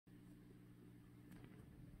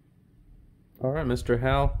All right, Mr.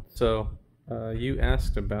 Hal. So you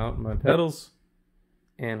asked about my pedals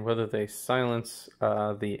and whether they silence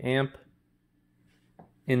the amp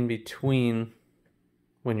in between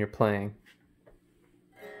when you're playing.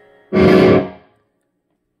 So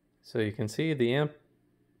you can see the amp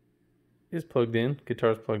is plugged in,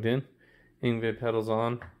 guitar's plugged in, Yngwie pedal's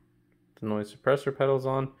on, the noise suppressor pedal's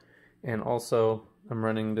on, and also I'm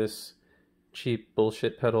running this cheap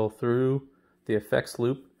bullshit pedal through the effects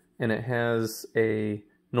loop, and it has a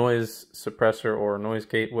noise suppressor or noise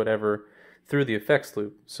gate, whatever, through the effects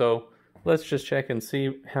loop. So let's just check and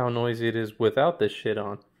see how noisy it is without this shit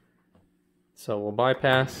on. So we'll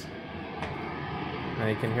bypass. Now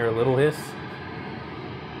you can hear a little hiss.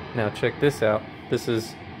 Now check this out. This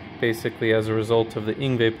is basically as a result of the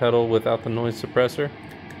Yngwie pedal without the noise suppressor.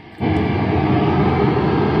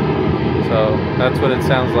 So that's what it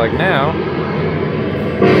sounds like now.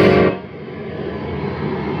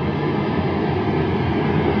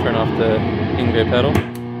 Turn off the Yngwie pedal.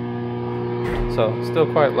 So still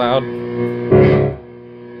quite loud.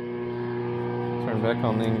 Turn back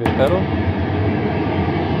on the Yngwie pedal.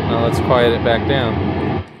 Now let's quiet it back down.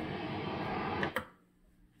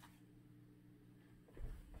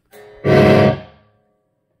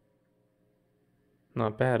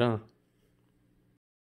 Not bad, huh?